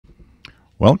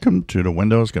Welcome to the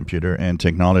Windows Computer and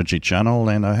Technology channel,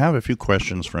 and I have a few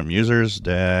questions from users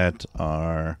that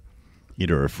are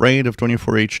either afraid of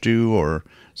 24H2 or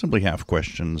simply have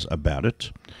questions about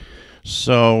it.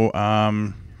 So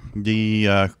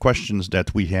the questions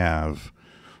that we have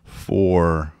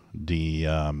for the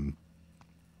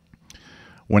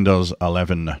Windows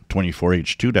 11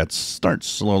 24H2 that starts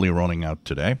slowly rolling out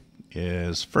today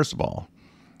is, first of all,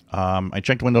 I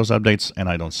checked Windows updates and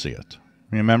I don't see it.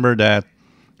 Remember that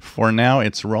for now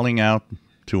it's rolling out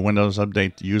to Windows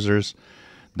Update users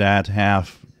that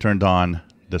have turned on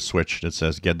the switch that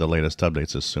says get the latest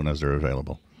updates as soon as they're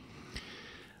available.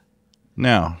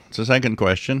 Now, it's a second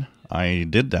question. I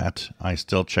did that. I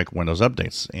still check Windows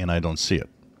Updates and I don't see it.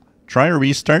 Try a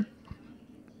restart,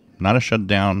 not a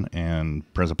shutdown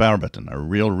and press a power button. A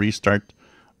real restart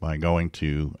by going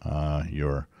to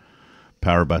your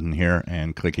power button here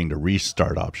and clicking the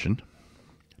restart option.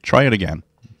 Try it again.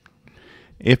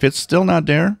 If it's still not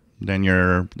there, then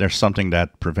there's something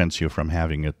that prevents you from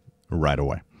having it right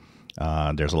away.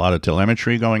 There's a lot of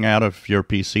telemetry going out of your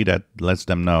PC that lets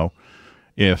them know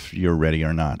if you're ready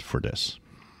or not for this.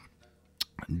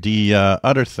 The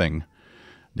other thing,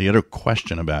 the other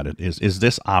question about it is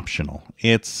this optional?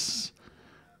 It's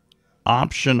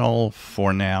optional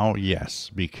for now,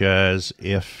 yes, because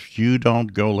if you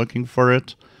don't go looking for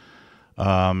it,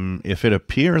 if it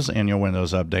appears in your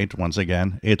Windows Update, once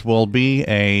again, it will be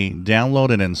a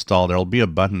download and install. There will be a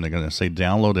button that's going to say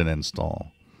download and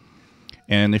install.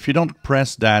 And if you don't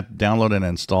press that download and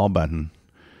install button,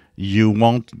 you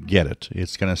won't get it.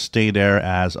 It's going to stay there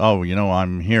as, oh, you know,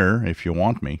 I'm here if you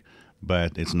want me,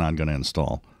 but it's not going to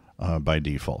install by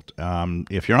default.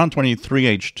 If you're on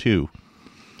 23H2,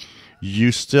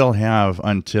 you still have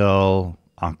until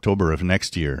October of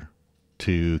next year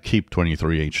to keep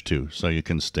 23H2, so you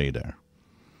can stay there.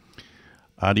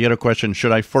 The other question,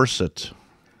 should I force it?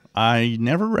 I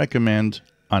never recommend,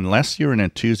 unless you're an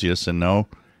enthusiast and know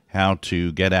how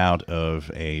to get out of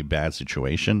a bad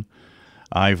situation.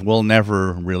 I will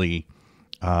never really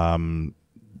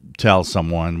tell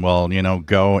someone, well, you know,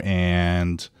 go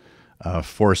and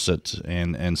force it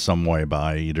in some way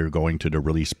by either going to the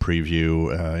release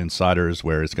preview insiders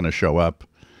where it's going to show up.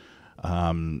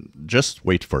 Just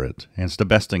wait for it. And it's the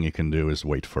best thing you can do is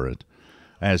wait for it,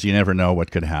 as you never know what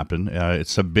could happen.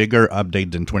 It's a bigger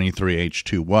update than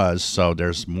 23H2 was, so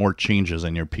there's more changes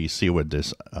in your PC with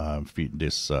this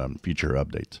feature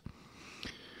update.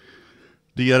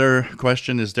 The other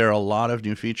question, is there a lot of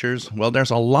new features? Well,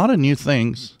 there's a lot of new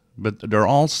things, but they're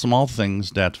all small things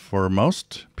that for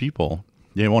most people,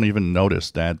 they won't even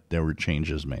notice that there were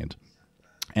changes made.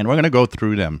 And we're going to go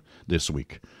through them this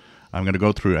week. I'm going to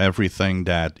go through everything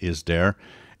that is there,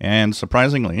 and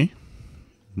surprisingly,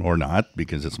 or not,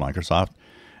 because it's Microsoft,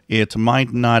 it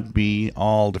might not be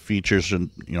all the features,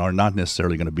 are not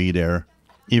necessarily going to be there,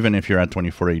 even if you're at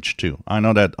 24H2. I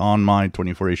know that on my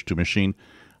 24H2 machine,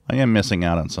 I am missing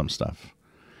out on some stuff.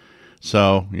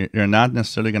 So you're not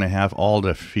necessarily going to have all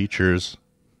the features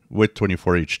with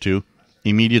 24H2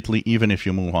 immediately, even if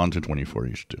you move on to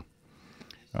 24H2.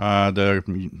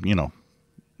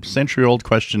 Century-old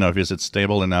question of, is it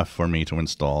stable enough for me to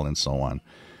install, and so on.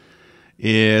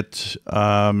 It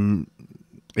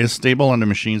is stable on the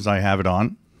machines I have it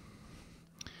on.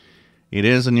 It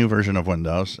is a new version of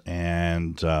Windows,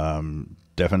 and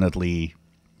definitely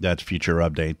that feature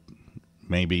update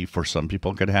maybe for some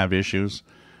people could have issues.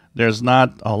 There's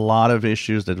not a lot of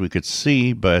issues that we could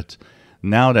see, but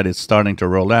now that it's starting to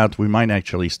roll out, we might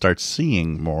actually start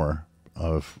seeing more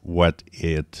of what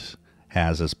it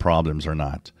has as problems or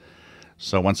not.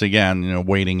 So once again,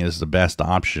 waiting is the best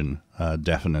option,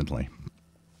 definitely.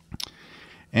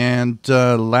 And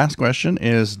last question,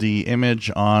 is the image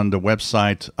on the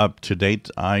website up to date?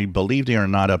 I believe they are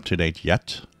not up to date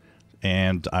yet,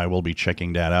 and I will be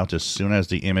checking that out as soon as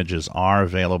the images are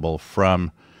available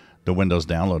from the Windows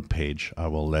download page. I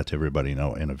will let everybody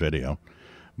know in a video.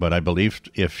 But I believe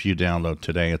if you download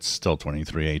today, it's still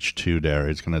 23H2 there.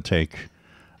 It's going to take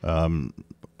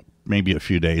maybe a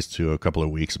few days to a couple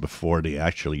of weeks before they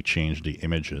actually change the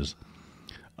images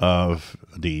of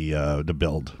the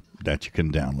build that you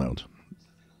can download.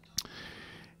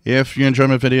 If you enjoy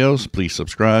my videos, please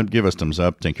subscribe, give us thumbs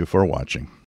up. Thank you for watching.